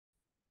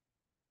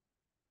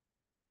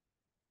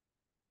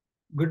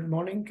Good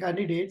morning,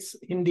 candidates.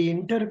 In the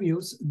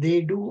interviews, they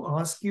do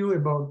ask you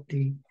about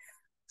the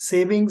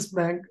savings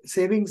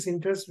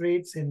interest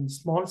rates in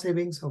small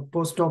savings of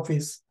post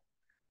office.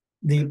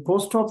 The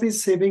post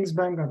office savings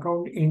bank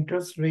account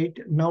interest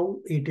rate now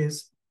it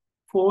is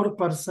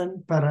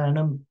 4% per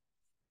annum.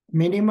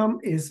 Minimum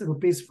is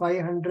rupees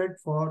 500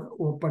 for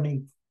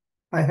opening.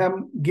 I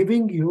am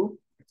giving you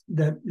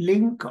the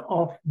link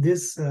of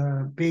this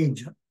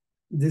page.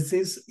 This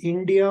is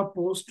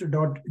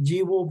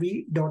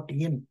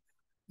indiapost.gov.in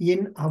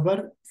in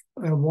our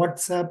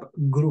WhatsApp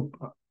group.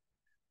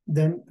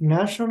 Then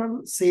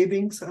National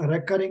Savings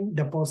Recurring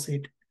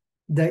Deposit,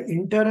 the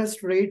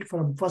interest rate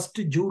from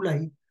 1st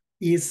July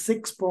is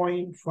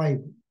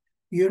 6.5.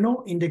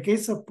 In the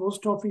case of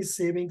post office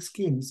savings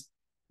schemes,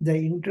 the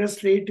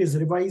interest rate is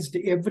revised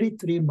every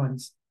 3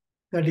 months.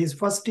 That is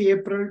 1st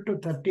April to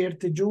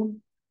 30th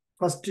June,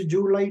 1st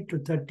July to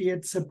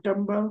 30th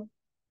September,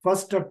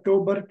 1st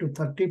October to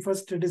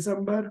 31st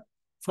December,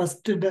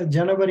 1st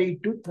January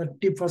to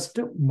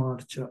 31st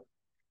March.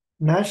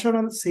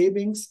 National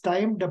Savings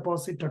Time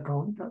Deposit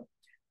Account.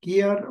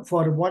 Here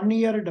for 1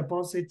 year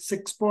deposit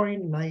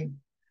 6.9,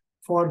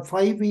 for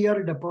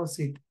 5-year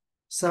deposit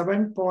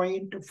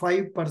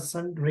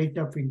 7.5% rate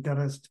of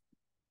interest.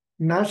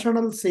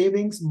 National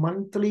Savings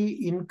Monthly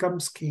Income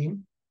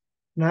Scheme.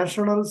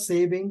 National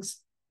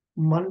Savings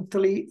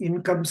Monthly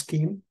Income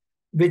Scheme.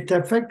 With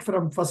effect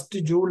from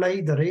 1st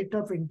July, the rate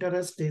of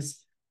interest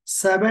is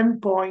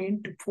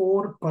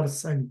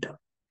 7.4%.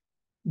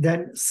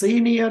 Then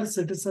Senior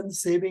Citizen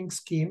Savings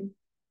Scheme,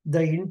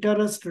 the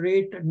interest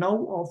rate now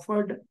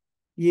offered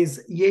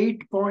is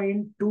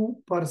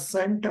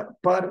 8.2%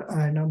 per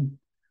annum.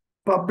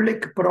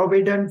 Public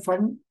Provident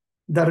Fund,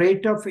 the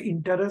rate of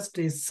interest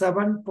is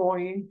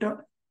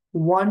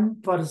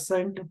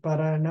 7.1%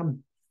 per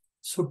annum.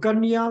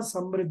 Sukanya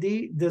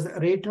Samriddhi, the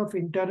rate of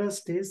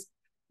interest is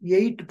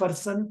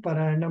 8% per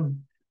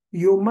annum.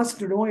 You must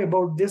know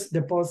about this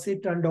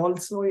deposit and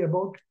also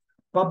about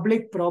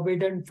Public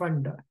Provident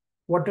Fund.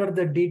 What are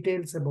the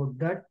details about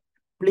that?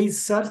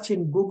 Please search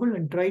in Google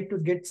and try to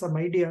get some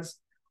ideas,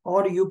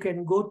 or you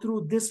can go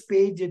through this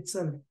page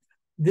itself.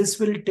 This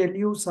will tell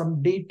you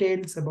some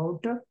details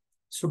about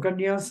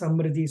Sukanya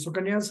Samriddhi.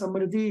 Sukanya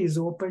Samriddhi is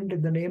opened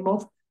in the name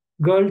of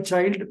girl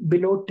child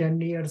below 10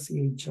 years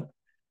age.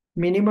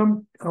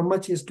 Minimum, how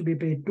much is to be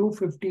paid?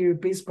 250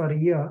 rupees per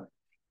year.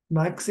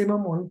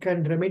 Maximum one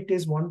can remit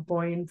is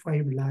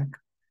 1.5 lakh.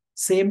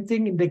 Same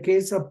thing in the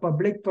case of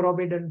Public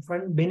Provident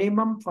Fund,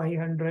 minimum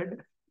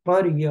 500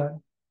 per year,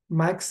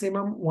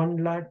 maximum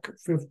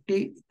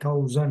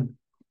 1,50,000.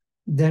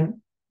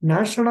 Then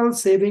National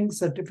Savings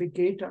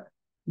Certificate,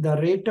 the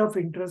rate of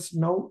interest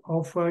now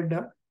offered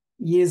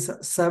is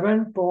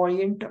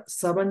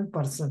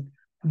 7.7%.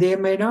 They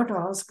may not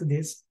ask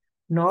this.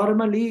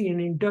 Normally in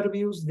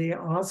interviews, they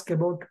ask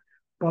about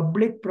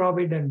Public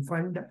Provident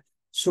Fund,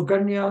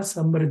 Sukanya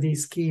Samriddhi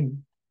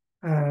Scheme.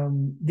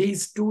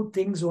 These two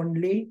things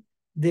only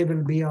they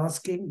will be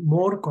asking,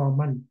 more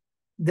common.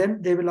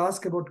 Then they will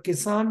ask about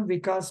Kisan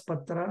Vikas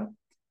Patra.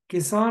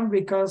 Kisan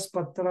Vikas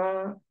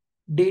Patra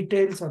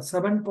details are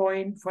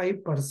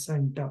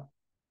 7.5%.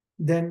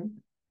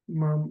 Then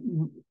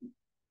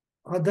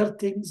other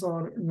things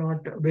are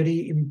not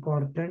very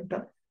important.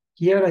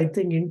 Here, I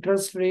think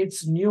interest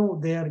rates new,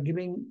 they are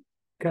giving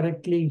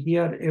correctly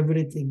here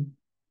everything.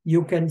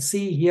 You can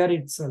see here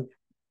itself.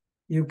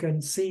 You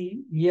can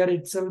see here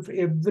itself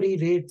every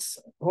rates,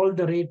 all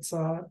the rates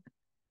are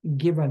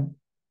given.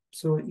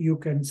 So you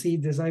can see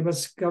this. I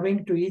was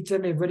coming to each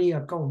and every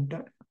account,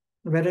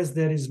 whereas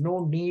there is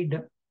no need.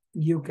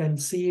 You can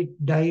see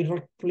it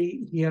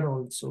directly here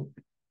also.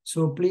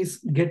 So please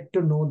get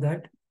to know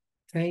that.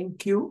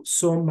 Thank you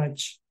so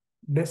much.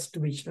 Best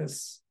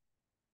wishes.